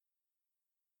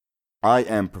I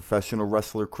am professional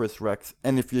wrestler Chris Rex,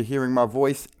 and if you're hearing my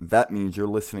voice, that means you're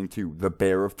listening to the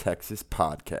Bear of Texas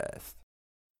podcast.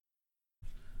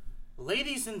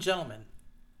 Ladies and gentlemen,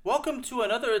 welcome to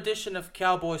another edition of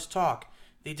Cowboys Talk,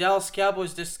 the Dallas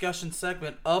Cowboys discussion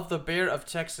segment of the Bear of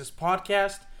Texas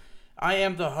podcast. I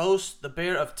am the host, the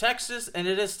Bear of Texas, and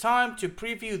it is time to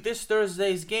preview this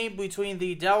Thursday's game between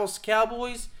the Dallas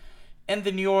Cowboys and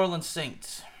the New Orleans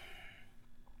Saints.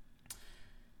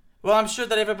 Well, I'm sure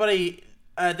that everybody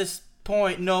at this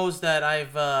point knows that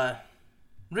I've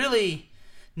really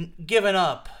given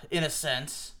up, in a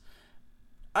sense.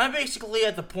 I'm basically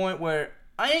at the point where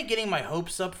I ain't getting my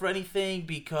hopes up for anything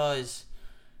because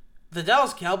the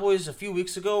Dallas Cowboys a few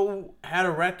weeks ago had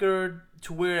a record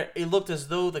to where it looked as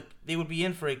though they would be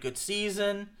in for a good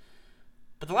season.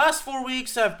 But the last 4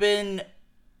 weeks have been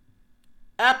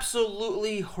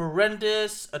absolutely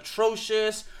horrendous,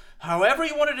 atrocious, however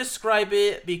you want to describe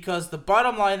it, because the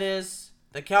bottom line is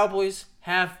the Cowboys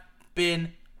have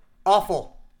been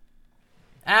awful.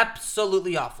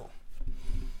 Absolutely awful.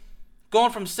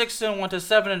 Going from 6-1 to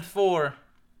 7-4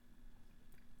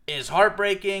 is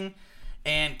heartbreaking,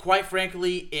 and quite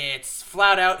frankly, it's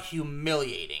flat out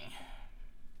humiliating.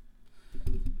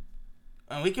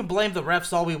 And we can blame the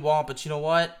refs all we want, but you know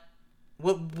what?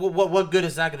 What good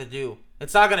is that going to do?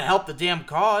 It's not going to help the damn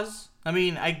cause. I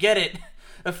mean, I get it.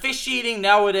 Officiating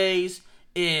nowadays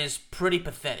is pretty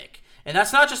pathetic. And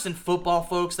that's not just in football,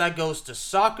 folks. That goes to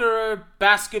soccer,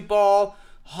 basketball,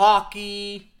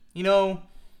 hockey, Yeah.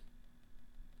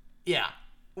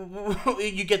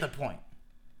 You get the point.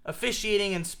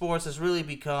 Officiating in sports has really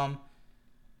become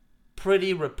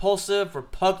pretty repulsive,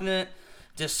 repugnant,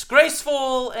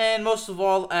 disgraceful, and most of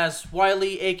all, as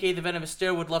Wiley, aka the Venomous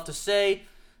Stare, would love to say,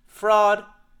 fraud,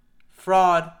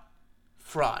 fraud,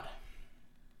 fraud.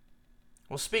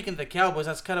 Well, speaking of the Cowboys,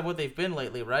 that's kind of what they've been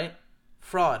lately, right?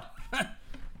 Fraud.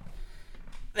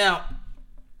 Now,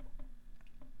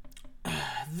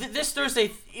 this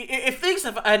Thursday, if things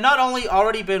had not only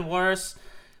already been worse,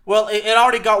 well, it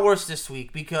already got worse this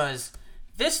week, because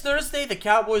this Thursday, the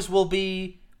Cowboys will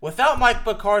be without Mike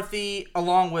McCarthy,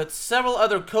 along with several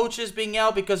other coaches being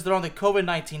out because they're on the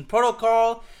COVID-19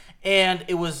 protocol. And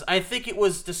I think it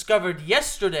was discovered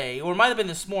yesterday, or it might have been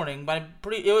this morning, but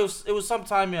it was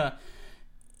sometime,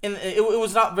 it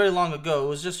was not very long ago. It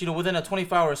was just, within a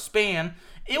 24-hour span.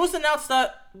 It was announced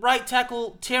that right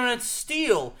tackle Terrence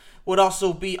Steele would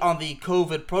also be on the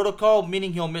COVID protocol,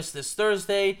 meaning he'll miss this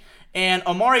Thursday. And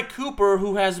Amari Cooper,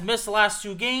 who has missed the last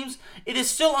 2 games, it is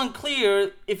still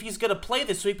unclear if he's going to play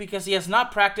this week because he has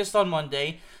not practiced on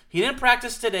Monday. He didn't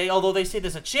practice today, although they say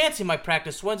there's a chance he might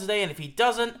practice Wednesday. And if he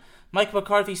doesn't, Mike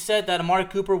McCarthy said that Amari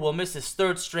Cooper will miss his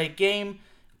 3rd straight game.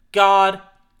 God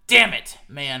damn it,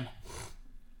 man.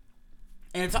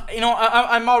 And it's,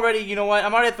 I'm already,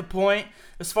 I'm already at the point,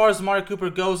 as far as Amari Cooper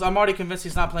goes, I'm already convinced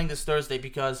he's not playing this Thursday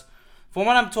because from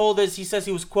what I'm told is he says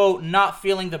he was, quote, not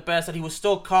feeling the best, that he was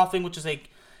still coughing, which is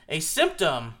a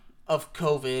symptom of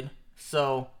COVID.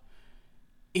 So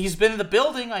he's been in the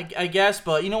building, I guess,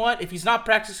 but you know what? If he's not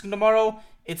practicing tomorrow,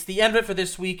 it's the end of it for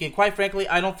this week, and quite frankly,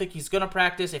 I don't think he's going to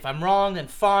practice. If I'm wrong, then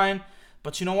fine.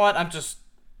 But you know what?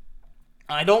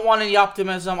 I don't want any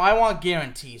optimism. I want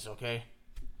guarantees, okay?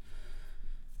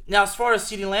 Now, as far as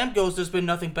CeeDee Lamb goes, there's been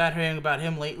nothing bad hearing about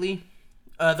him lately.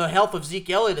 The health of Zeke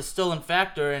Elliott is still in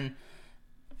factor,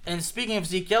 and speaking of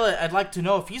Zeke Elliott, I'd like to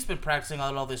know if he's been practicing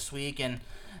at all this week. And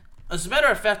as a matter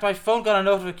of fact, my phone got a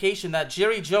notification that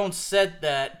Jerry Jones said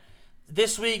that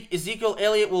this week Ezekiel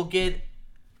Elliott will get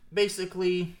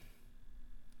basically,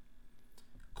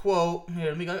 quote,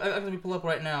 here, let me pull up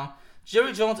right now.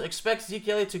 Jerry Jones expects Zeke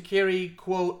Elliott to carry,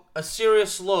 quote, a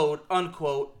serious load,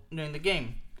 unquote, during the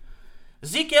game.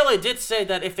 Zeke Elliott did say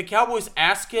that if the Cowboys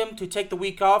ask him to take the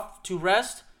week off to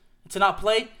rest, to not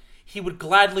play, he would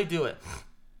gladly do it.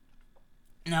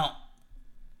 Now,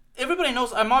 everybody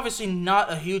knows I'm obviously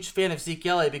not a huge fan of Zeke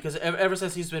Elliott because ever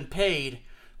since he's been paid,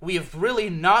 we have really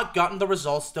not gotten the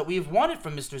results that we've wanted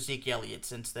from Mr. Zeke Elliott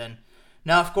since then.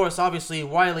 Now, of course, obviously,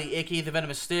 Wiley, a.k.a. the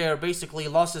Venomous Stare, basically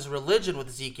lost his religion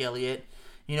with Zeke Elliott.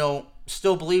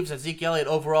 Still believes that Zeke Elliott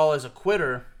overall is a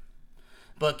quitter.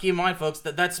 But keep in mind, folks,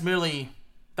 that's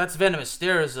Venomous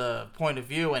Stare's point of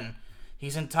view, and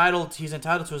he's entitled to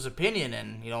his opinion,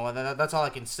 and that's all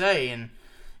I can say. And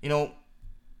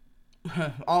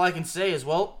all I can say is,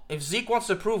 well, if Zeke wants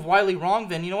to prove Wiley wrong,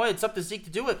 then it's up to Zeke to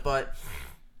do it. But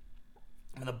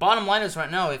the bottom line is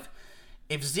right now,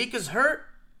 if Zeke is hurt,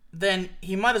 then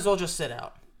he might as well just sit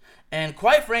out. And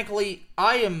quite frankly,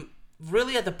 I am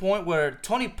really at the point where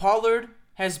Tony Pollard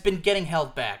has been getting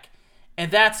held back. And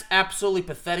that's absolutely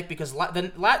pathetic because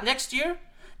next year,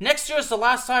 Next year is the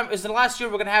last year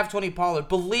we're going to have Tony Pollard.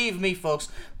 Believe me, folks.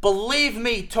 Believe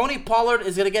me, Tony Pollard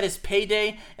is going to get his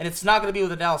payday, and it's not going to be with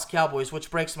the Dallas Cowboys,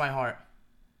 which breaks my heart.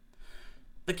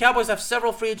 The Cowboys have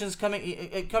several free agents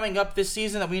coming up this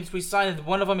season that we need to re-sign, and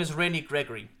one of them is Randy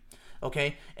Gregory.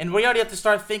 Okay? And we already have to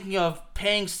start thinking of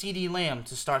paying CeeDee Lamb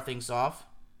to start things off.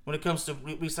 When it comes to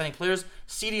re-signing players,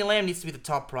 CeeDee Lamb needs to be the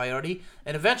top priority,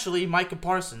 and eventually Micah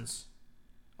Parsons.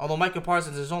 Although Micah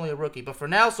Parsons is only a rookie. But for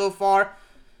now, so far,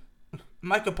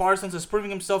 Micah Parsons is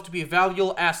proving himself to be a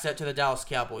valuable asset to the Dallas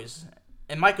Cowboys.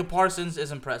 And Micah Parsons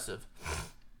is impressive.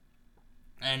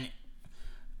 And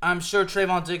I'm sure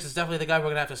Trayvon Diggs is definitely the guy we're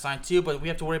going to have to sign too, but we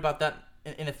have to worry about that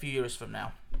in a few years from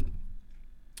now.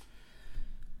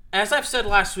 As I've said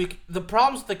last week, the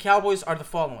problems with the Cowboys are the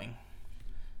following.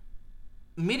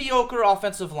 Mediocre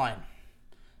offensive line.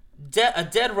 A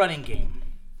dead running game.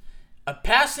 A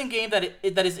passing game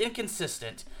that is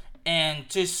inconsistent. And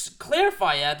to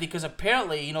clarify that, because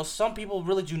apparently, some people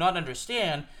really do not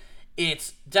understand,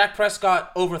 it's Dak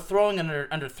Prescott overthrowing and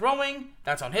underthrowing.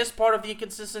 That's on his part of the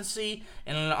inconsistency.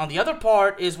 And on the other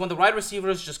part is when the wide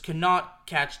receivers just cannot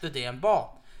catch the damn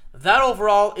ball. That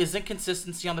overall is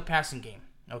inconsistency on the passing game.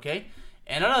 Okay?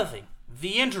 And another thing,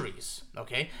 the injuries.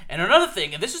 Okay? And another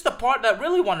thing, and this is the part that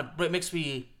really makes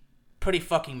me pretty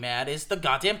fucking mad, is the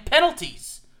goddamn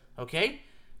penalties. Okay?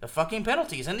 The fucking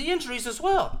penalties and the injuries as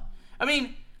well. I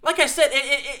mean, like I said,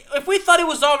 if we thought it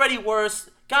was already worse,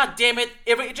 god damn it,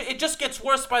 it just gets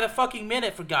worse by the fucking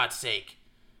minute, for God's sake.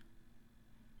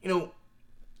 The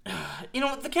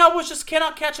Cowboys just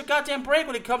cannot catch a goddamn break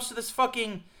when it comes to this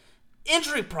fucking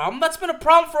injury problem. That's been a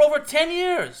problem for over 10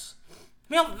 years.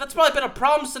 That's probably been a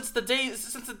problem since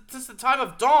the time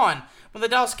of dawn, when the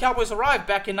Dallas Cowboys arrived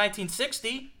back in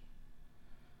 1960.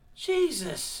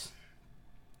 Jesus.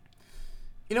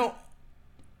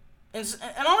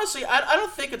 And honestly, I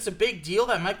don't think it's a big deal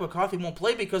that Mike McCarthy won't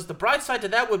play, because the bright side to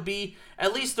that would be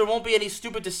at least there won't be any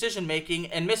stupid decision-making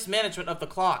and mismanagement of the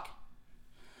clock.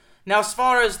 Now, as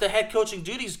far as the head coaching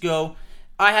duties go,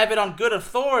 I have it on good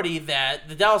authority that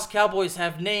the Dallas Cowboys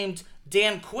have named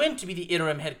Dan Quinn to be the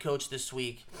interim head coach this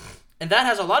week. And that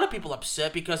has a lot of people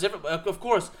upset because, of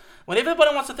course, when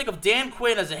everybody wants to think of Dan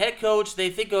Quinn as a head coach, they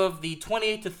think of the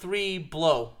 28-3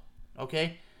 blow,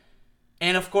 okay?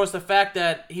 And, of course, the fact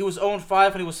that he was 0-5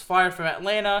 when he was fired from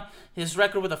Atlanta. His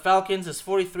record with the Falcons is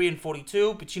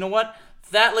 43-42. But you know what?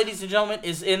 That, ladies and gentlemen,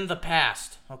 is in the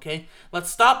past, okay? Let's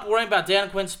stop worrying about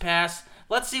Dan Quinn's past.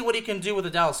 Let's see what he can do with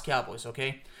the Dallas Cowboys,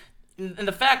 okay? And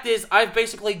the fact is, I've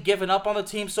basically given up on the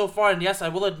team so far. And, yes, I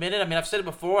will admit it. I mean, I've said it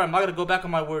before. I'm not going to go back on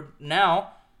my word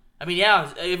now. I mean,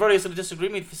 yeah, everybody is going to disagree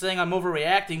with me saying I'm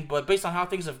overreacting. But based on how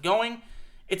things are going,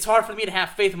 it's hard for me to have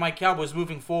faith in my Cowboys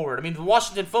moving forward. I mean, the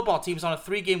Washington football team is on a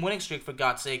 3-game winning streak, for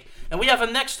God's sake. And we have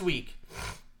them next week.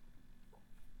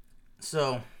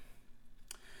 So,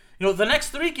 the next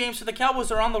 3 games for the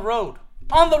Cowboys are on the road.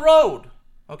 On the road!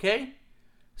 Okay?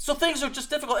 So things are just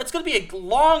difficult. It's going to be a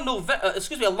long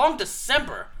a long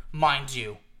December, mind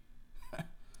you.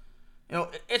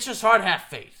 It's just hard to have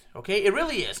faith. Okay? It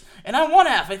really is. And I want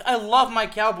to have faith. I love my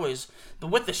Cowboys. But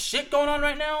with the shit going on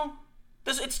right now,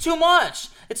 it's too much.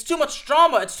 It's too much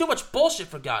drama. It's too much bullshit,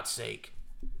 for God's sake.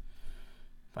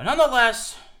 But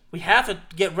nonetheless, we have to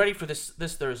get ready for this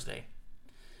Thursday.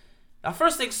 Now,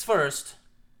 first things first,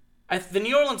 the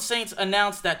New Orleans Saints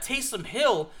announced that Taysom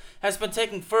Hill has been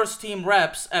taking first-team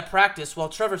reps at practice, while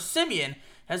Trevor Siemian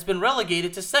has been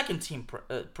relegated to second-team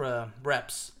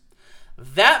reps.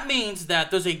 That means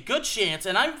that there's a good chance,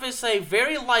 and I'm going to say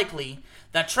very likely,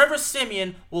 that Trevor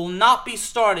Siemian will not be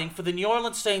starting for the New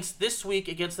Orleans Saints this week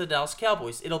against the Dallas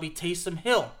Cowboys. It'll be Taysom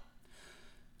Hill.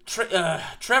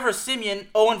 Trevor Siemian,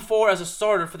 0-4 as a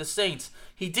starter for the Saints.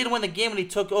 He did win the game when he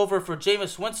took over for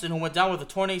Jameis Winston, who went down with a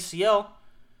torn ACL.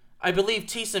 I believe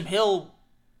Taysom Hill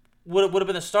would have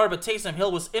been the starter, but Taysom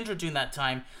Hill was injured during that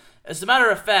time. As a matter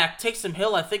of fact, Taysom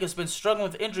Hill, I think, has been struggling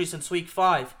with injuries since week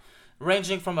 5,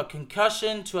 ranging from a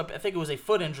concussion to I think it was a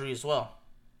foot injury as well.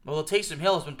 Although Taysom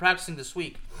Hill has been practicing this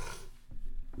week.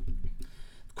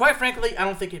 Quite frankly, I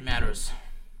don't think it matters.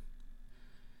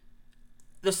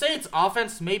 The Saints'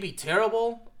 offense may be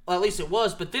terrible, or at least it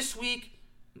was, but this week,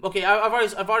 okay,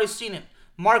 I've already seen it.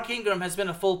 Mark Ingram has been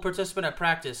a full participant at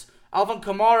practice. Alvin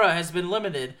Kamara has been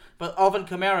limited, but Alvin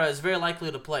Kamara is very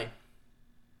likely to play.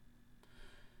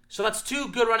 So that's 2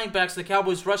 good running backs the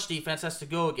Cowboys' rush defense has to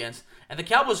go against. And the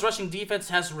Cowboys' rushing defense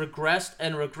has regressed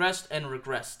and regressed and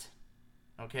regressed.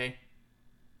 Okay?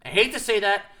 I hate to say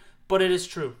that, but it is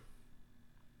true.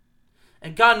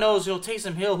 And God knows,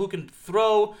 Taysom Hill, who can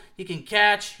throw, he can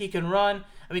catch, he can run.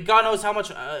 I mean, God knows how much,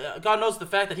 God knows the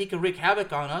fact that he can wreak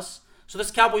havoc on us. So this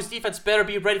Cowboys defense better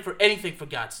be ready for anything, for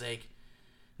God's sake.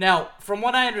 Now, from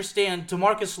what I understand,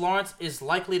 DeMarcus Lawrence is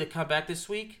likely to come back this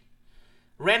week.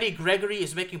 Randy Gregory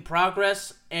is making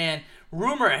progress, and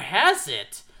rumor has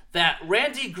it that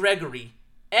Randy Gregory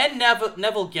and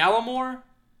Neville Gallimore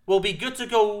will be good to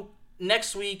go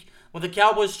next week when the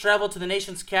Cowboys travel to the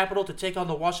nation's capital to take on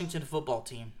the Washington football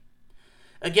team.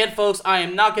 Again, folks, I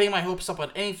am not getting my hopes up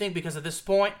on anything because at this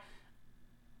point,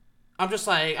 I'm just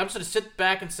going to sit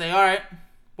back and say, all right,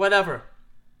 whatever.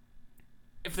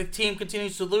 If the team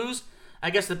continues to lose,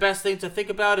 I guess the best thing to think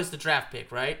about is the draft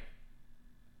pick, right?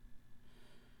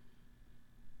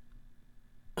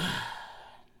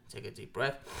 Take a deep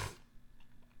breath.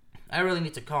 I really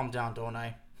need to calm down, don't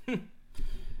I?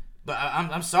 But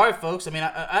I'm sorry, folks. I mean,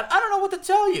 I don't know what to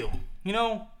tell you. You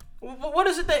know, what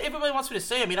is it that everybody wants me to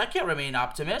say? I mean, I can't remain an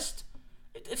optimist.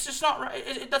 It's just not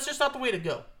right. That's just not the way to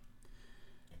go.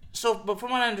 So, but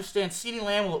from what I understand, CeeDee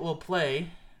Lamb will play, and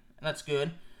that's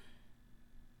good.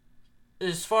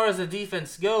 As far as the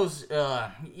defense goes,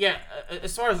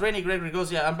 as far as Randy Gregory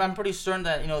goes, I'm pretty certain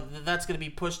that, that's going to be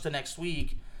pushed to next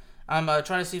week. I'm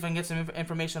trying to see if I can get some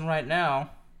information right now.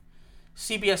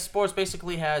 CBS Sports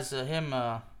basically has him,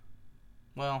 I'm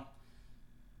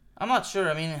not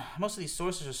sure. I mean, most of these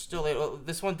sources are still...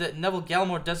 This one, Neville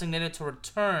Gallimore designated to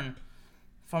return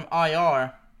from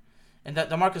IR, and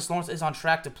that DeMarcus Lawrence is on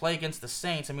track to play against the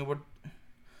Saints. I mean,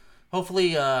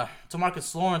 hopefully,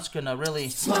 DeMarcus Lawrence can really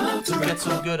get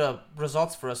some good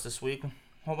results for us this week.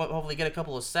 Hopefully get a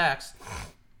couple of sacks.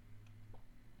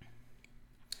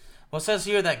 Well, it says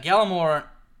here that Gallimore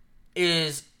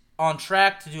is on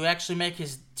track to actually make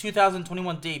his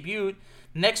 2021 debut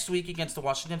next week against the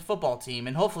Washington football team.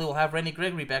 And hopefully we'll have Randy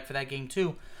Gregory back for that game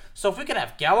too. So if we could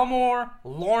have Gallimore,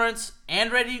 Lawrence,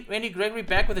 and Randy Gregory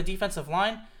back with a defensive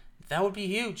line, that would be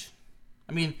huge.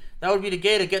 I mean, that would be the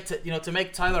game to get to, to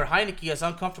make Tyler Heinicke as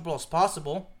uncomfortable as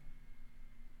possible.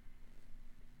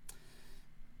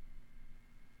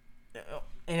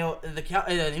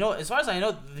 As far as I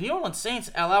know, the New Orleans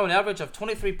Saints allow an average of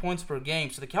 23 points per game,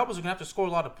 so the Cowboys are going to have to score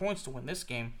a lot of points to win this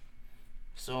game.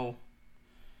 So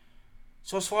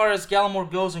as far as Gallimore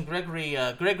goes and Gregory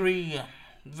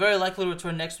very likely to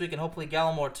return next week, and hopefully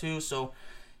Gallimore too. So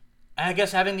I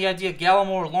guess having the idea of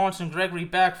Gallimore, Lawrence, and Gregory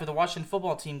back for the Washington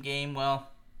football team game, well,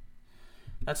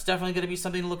 that's definitely going to be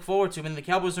something to look forward to. I mean, the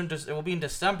Cowboys will be in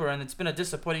December, and it's been a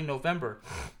disappointing November.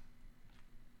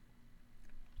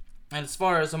 And as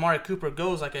far as Amari Cooper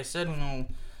goes, like I said,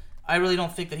 I really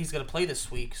don't think that he's going to play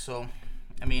this week. So,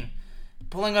 I mean,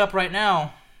 pulling it up right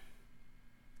now,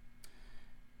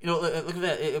 look at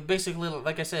that. Basically,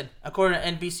 like I said, according to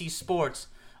NBC Sports,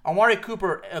 Amari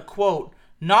Cooper, quote,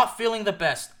 not feeling the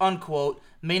best, unquote,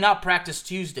 may not practice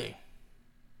Tuesday.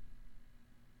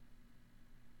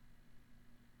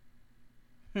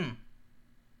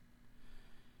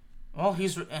 Well,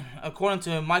 according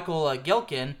to Michael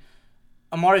Gelkin,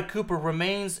 Amari Cooper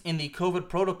remains in the COVID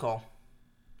protocol.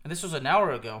 And this was an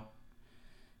hour ago.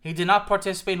 He did not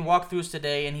participate in walkthroughs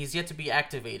today, and he's yet to be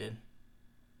activated.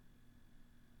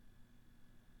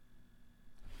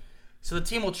 So the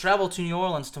team will travel to New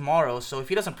Orleans tomorrow. So if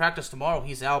he doesn't practice tomorrow,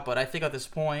 he's out. But I think at this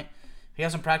point, if he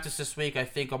hasn't practiced this week, I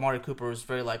think Amari Cooper is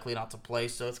very likely not to play.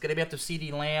 So it's going to be up to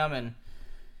CeeDee Lamb, and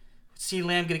CeeDee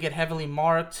Lamb going to get heavily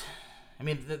marked. I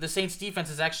mean, the Saints defense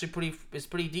is actually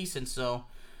pretty decent. So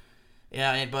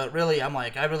yeah, but really,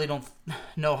 I really don't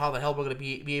know how the hell we're going to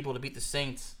be able to beat the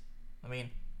Saints. I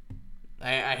mean,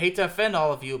 I hate to offend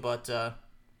all of you, but I'm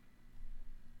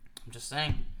just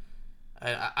saying.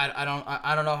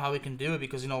 I don't know how we can do it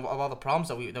because of all the problems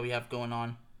that we have going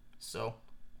on. So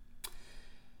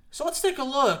let's take a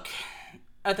look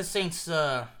at the Saints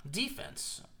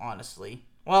defense. Honestly,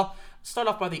 well, let's start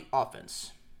off by the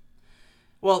offense.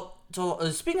 Well,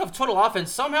 speaking of total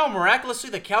offense, somehow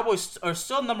miraculously the Cowboys are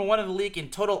still number one in the league in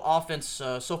total offense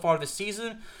so far this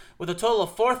season, with a total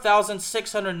of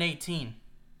 4,618.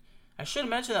 I should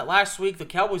mention that last week the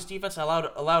Cowboys defense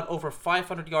allowed over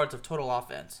 500 yards of total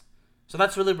offense. So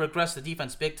that's really regressed the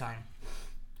defense big time.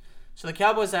 So the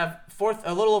Cowboys have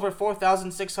a little over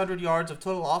 4,600 yards of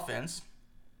total offense,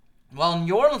 while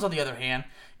New Orleans, on the other hand,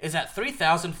 is at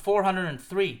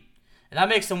 3,403. And that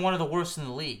makes them one of the worst in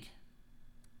the league.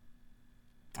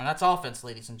 And that's offense,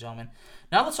 ladies and gentlemen.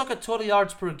 Now let's look at total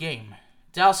yards per game.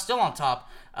 Dallas still on top,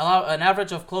 allow an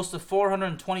average of close to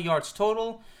 420 yards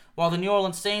total, while the New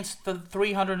Orleans Saints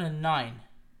 309.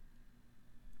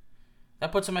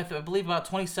 That puts them, I believe, about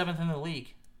 27th in the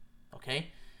league.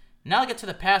 Okay. Now I get to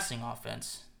the passing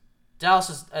offense. Dallas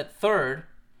is at third,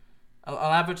 an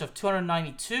average of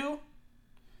 292,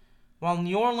 while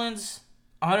New Orleans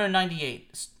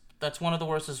 198. That's one of the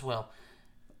worst as well.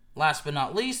 last but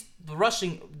not least, the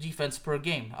rushing defense per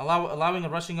game, allowing a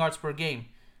rushing yards per game.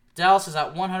 Dallas is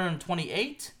at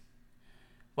 128,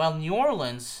 while New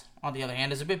Orleans, on the other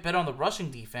hand, is a bit better on the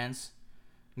rushing defense.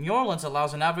 New Orleans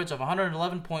allows an average of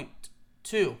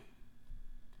 111.2.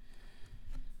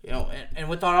 And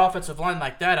with our offensive line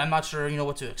like that, I'm not sure,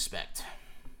 what to expect.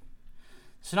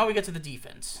 So now we get to the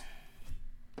defense.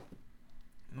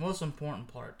 The most important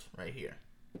part right here.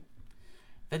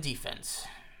 The defense.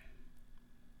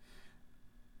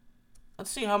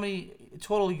 Let's see how many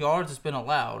total yards has been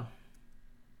allowed.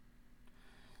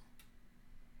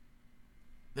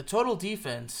 The total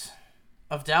defense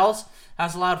of Dallas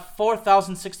has allowed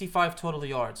 4,065 total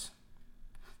yards.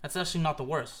 That's actually not the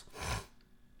worst.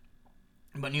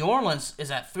 But New Orleans is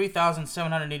at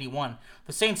 3,781.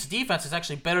 The Saints' defense is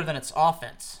actually better than its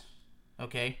offense.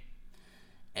 Okay?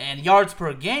 And yards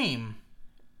per game,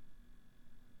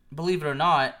 believe it or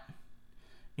not,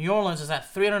 New Orleans is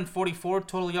at 344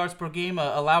 total yards per game,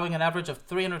 allowing an average of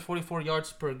 344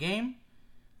 yards per game,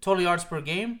 total yards per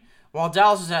game, while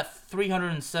Dallas is at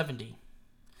 370.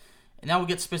 And now we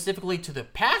get specifically to the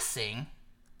passing,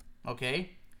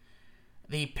 okay?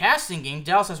 The passing game,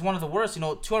 Dallas has one of the worst,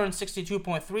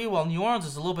 262.3, while New Orleans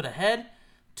is a little bit ahead,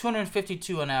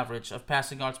 252 on average of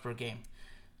passing yards per game.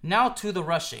 Now to the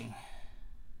rushing.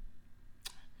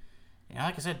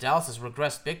 Like I said, Dallas has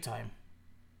regressed big time.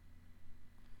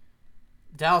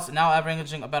 Dallas now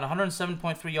averaging about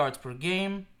 107.3 yards per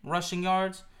game, rushing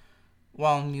yards,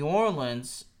 while New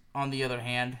Orleans, on the other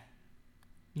hand,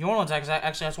 New Orleans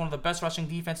actually has one of the best rushing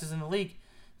defenses in the league.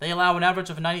 They allow an average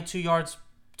of 92 yards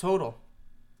total.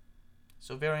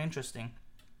 So very interesting.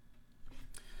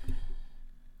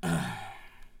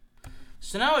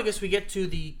 So now I guess we get to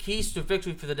the keys to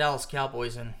victory for the Dallas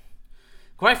Cowboys. And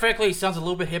quite frankly, it sounds a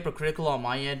little bit hypocritical on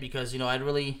my end because, I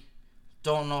really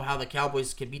don't know how the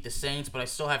Cowboys can beat the Saints, but I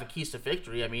still have a keys to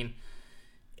victory. I mean,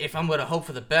 if I'm going to hope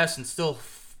for the best and still...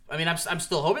 I'm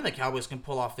still hoping the Cowboys can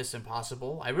pull off this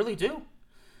impossible. I really do.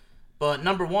 But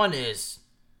number one is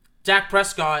Dak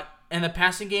Prescott and the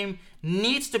passing game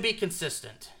needs to be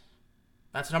consistent.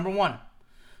 That's number one.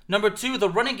 Number two, the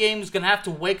running game is going to have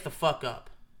to wake the fuck up.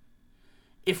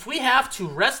 If we have to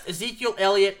rest Ezekiel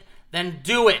Elliott, then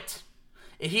do it.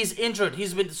 If he's injured,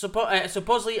 he's been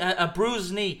supposedly a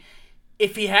bruised knee.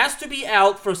 If he has to be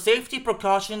out for safety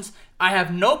precautions, I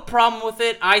have no problem with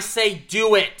it. I say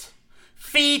do it.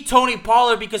 Feed Tony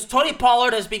Pollard because Tony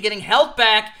Pollard has been getting held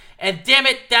back, and damn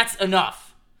it, that's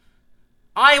enough.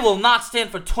 I will not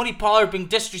stand for Tony Pollard being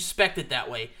disrespected that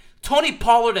way. Tony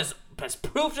Pollard has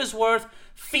proved his worth.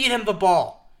 Feed him the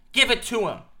ball. Give it to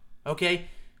him. Okay?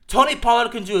 Tony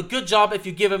Pollard can do a good job if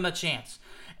you give him a chance.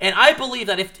 And I believe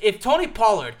that if Tony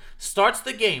Pollard starts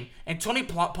the game and Tony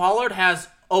Pollard has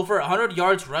over 100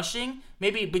 yards rushing,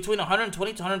 maybe between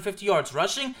 120 to 150 yards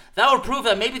rushing, that would prove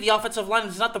that maybe the offensive line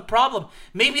is not the problem.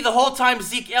 Maybe the whole time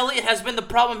Zeke Elliott has been the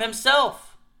problem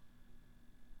himself.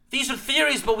 These are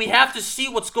theories, but we have to see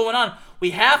what's going on.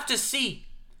 We have to see.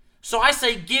 So I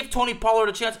say give Tony Pollard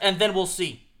a chance, and then we'll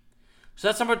see. So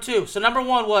that's number two. So number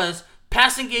one was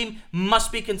passing game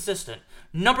must be consistent.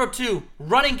 Number two,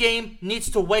 running game needs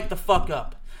to wake the fuck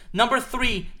up. Number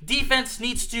three, defense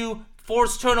needs to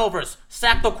force turnovers,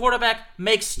 sack the quarterback,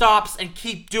 make stops, and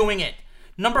keep doing it.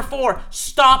 Number four,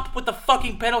 stop with the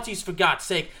fucking penalties, for God's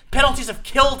sake. Penalties have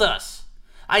killed us.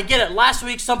 I get it. Last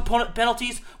week, some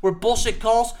penalties were bullshit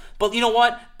calls, but you know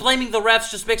what? Blaming the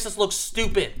refs just makes us look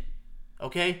stupid.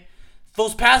 Okay?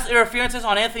 Those pass interferences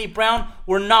on Anthony Brown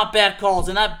were not bad calls,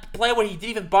 and that play where he didn't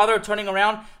even bother turning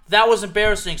around, that was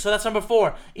embarrassing. So that's number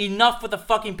four. Enough with the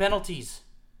fucking penalties.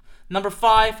 Number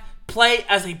five, play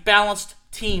as a balanced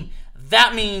team.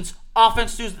 That means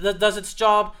offense does its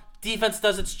job, defense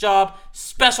does its job,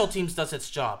 special teams does its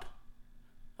job.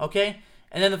 Okay?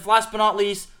 And then last but not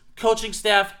least, coaching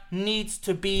staff needs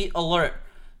to be alert.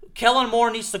 Kellen Moore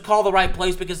needs to call the right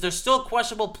plays because there's still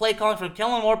questionable play calling from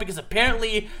Kellen Moore because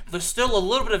apparently there's still a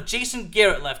little bit of Jason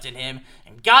Garrett left in him.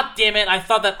 And god damn it, I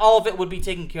thought that all of it would be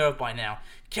taken care of by now.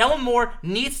 Kellen Moore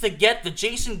needs to get the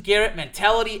Jason Garrett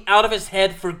mentality out of his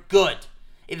head for good.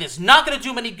 It is not going to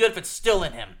do him any good if it's still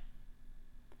in him.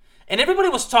 And everybody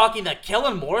was talking that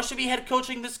Kellen Moore should be head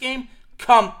coaching this game.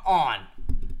 Come on.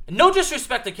 No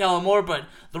disrespect to Kellen Moore, but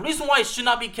the reason why it should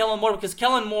not be Kellen Moore because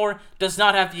Kellen Moore does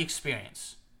not have the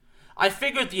experience. I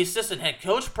figured the assistant head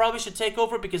coach probably should take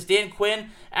over because Dan Quinn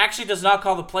actually does not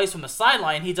call the plays from the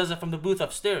sideline. He does it from the booth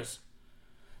upstairs.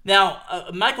 Now,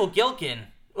 Michael Gilkin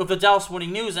of the Dallas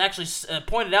Morning News actually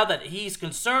pointed out that he's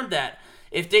concerned that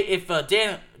if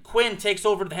Dan Quinn takes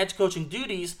over the head coaching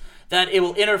duties, that it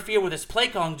will interfere with his play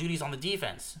calling duties on the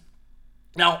defense.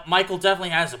 Now, Michael definitely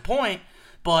has a point,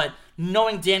 But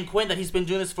knowing Dan Quinn, that he's been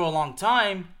doing this for a long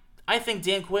time, I think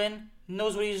Dan Quinn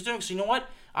knows what he's doing. So you know what?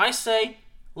 I say,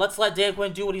 let's let Dan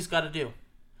Quinn do what he's got to do.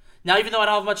 Now, even though I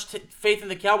don't have much faith in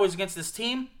the Cowboys against this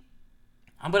team,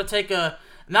 I'm going to take a...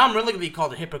 Now I'm really going to be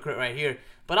called a hypocrite right here.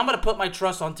 But I'm going to put my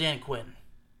trust on Dan Quinn.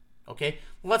 Okay?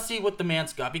 Let's see what the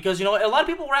man's got. Because, you know, a lot of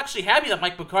people were actually happy that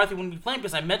Mike McCarthy wouldn't be playing.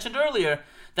 Because I mentioned earlier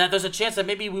that there's a chance that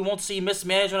maybe we won't see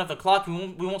mismanagement of the clock.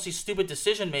 We won't see stupid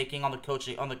decision-making on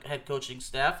the head coaching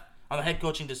staff. On the head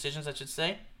coaching decisions, I should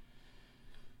say.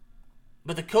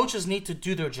 But the coaches need to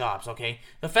do their jobs, okay?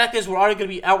 The fact is, we're already going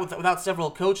to be out without several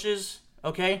coaches,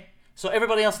 okay? So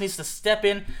everybody else needs to step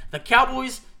in. The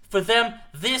Cowboys, for them,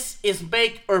 this is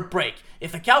make or break.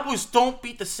 If the Cowboys don't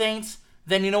beat the Saints,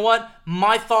 then you know what?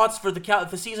 My thoughts for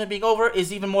the season being over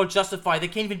is even more justified. They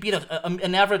can't even beat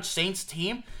an average Saints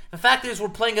team. The fact is, we're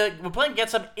playing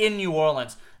against them in New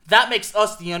Orleans. That makes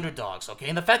us the underdogs, okay?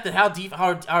 And the fact that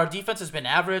how our defense has been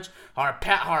average, our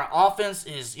offense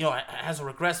is, you know, has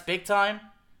regressed big time,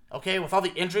 okay? With all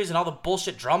the injuries and all the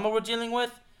bullshit drama we're dealing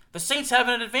with, the Saints have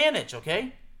an advantage,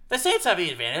 okay? The Saints have the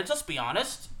advantage, let's be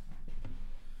honest.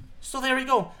 So there we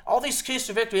go. All these keys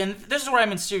to victory, and this is where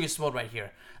I'm in serious mode right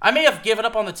here. I may have given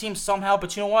up on the team somehow,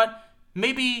 but you know what?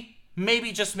 Maybe,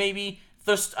 just maybe,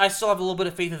 I still have a little bit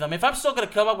of faith in them. If I'm still going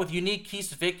to come up with unique keys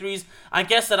to victories, I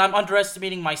guess that I'm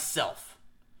underestimating myself.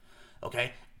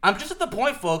 Okay? I'm just at the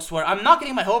point, folks, where I'm not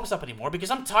getting my hopes up anymore because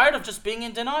I'm tired of just being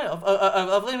in denial,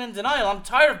 of living in denial. I'm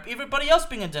tired of everybody else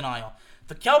being in denial.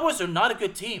 The Cowboys are not a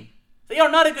good team. They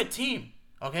are not a good team.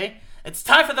 Okay? It's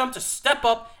time for them to step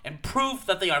up and prove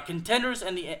that they are contenders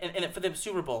for the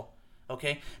Super Bowl.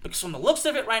 Okay? Because from the looks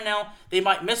of it right now, they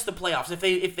might miss the playoffs.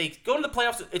 If they go to the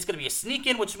playoffs, it's going to be a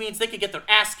sneak-in, which means they could get their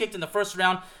ass kicked in the first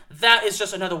round. That is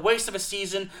just another waste of a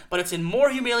season, but it's in more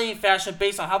humiliating fashion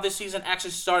based on how this season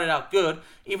actually started out good,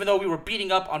 even though we were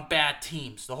beating up on bad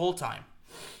teams the whole time.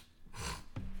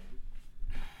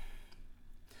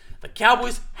 The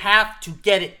Cowboys have to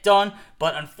get it done,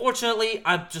 but unfortunately,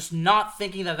 I'm just not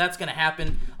thinking that that's going to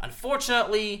happen.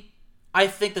 Unfortunately, I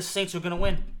think the Saints are going to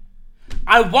win.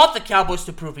 I want the Cowboys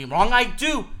to prove me wrong. I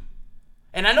do.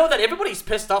 And I know that everybody's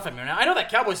pissed off at me right now. I know that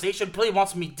Cowboys Nation really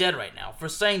wants me dead right now for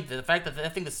saying the fact that I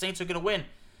think the Saints are going to win.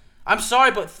 I'm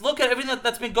sorry, but look at everything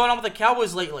that's been going on with the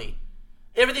Cowboys lately.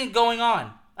 Everything going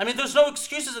on. I mean, there's no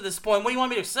excuses at this point. What do you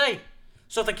want me to say?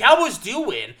 So if the Cowboys do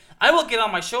win, I will get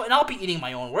on my show and I'll be eating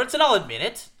my own words and I'll admit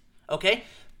it. Okay?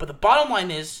 But the bottom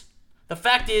line is, the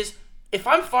fact is, if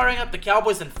I'm firing up the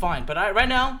Cowboys, then fine. But right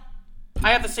now,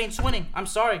 I have the Saints winning. I'm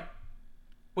sorry.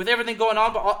 With everything going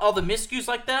on, but all the miscues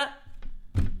like that,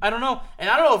 I don't know. And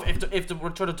I don't know if the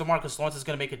return of DeMarcus Lawrence is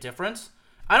going to make a difference.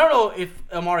 I don't know if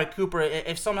Amari Cooper,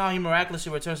 if somehow he miraculously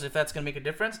returns, if that's going to make a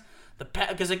difference.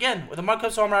 Because again, with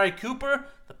Amari Cooper,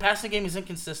 the passing game is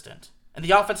inconsistent. And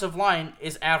the offensive line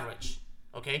is average.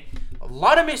 Okay? A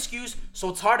lot of miscues, so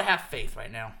it's hard to have faith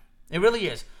right now. It really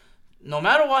is. No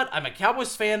matter what, I'm a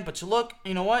Cowboys fan, but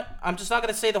you know what? I'm just not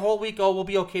going to say the whole week, oh, we'll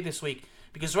be okay this week.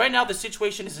 Because right now, the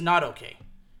situation is not okay.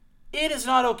 It is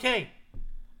not okay.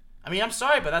 I mean, I'm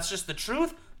sorry, but that's just the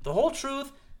truth, the whole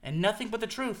truth, and nothing but the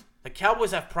truth. The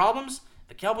Cowboys have problems.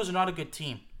 The Cowboys are not a good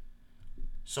team.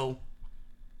 So,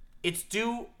 it's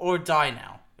do or die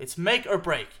now. It's make or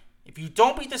break. If you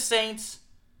don't beat the Saints,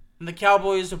 then the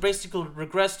Cowboys are basically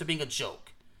regress to being a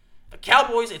joke. The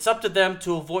Cowboys, it's up to them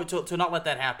to not let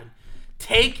that happen.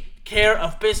 Take care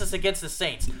of business against the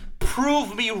Saints.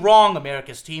 Prove me wrong,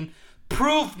 America's team.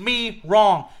 Prove me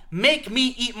wrong. Make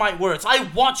me eat my words. I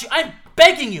want you. I'm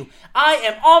begging you. I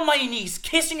am on my knees,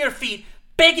 kissing your feet,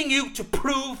 begging you to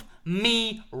prove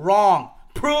me wrong.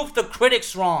 Prove the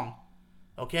critics wrong.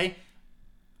 Okay?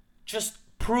 Just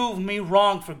prove me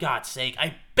wrong, for God's sake.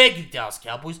 I beg you, Dallas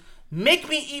Cowboys. Make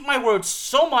me eat my words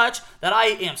so much that I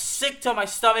am sick to my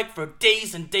stomach for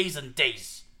days and days and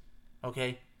days.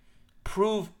 Okay?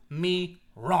 Prove me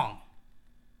wrong.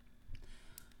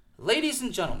 Ladies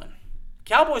and gentlemen,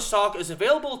 Cowboys Talk is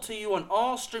available to you on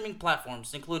all streaming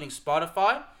platforms, including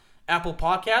Spotify, Apple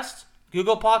Podcasts,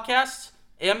 Google Podcasts,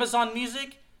 Amazon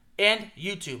Music, and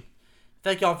YouTube.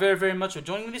 Thank y'all very, very much for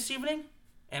joining me this evening,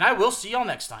 and I will see y'all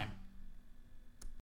next time.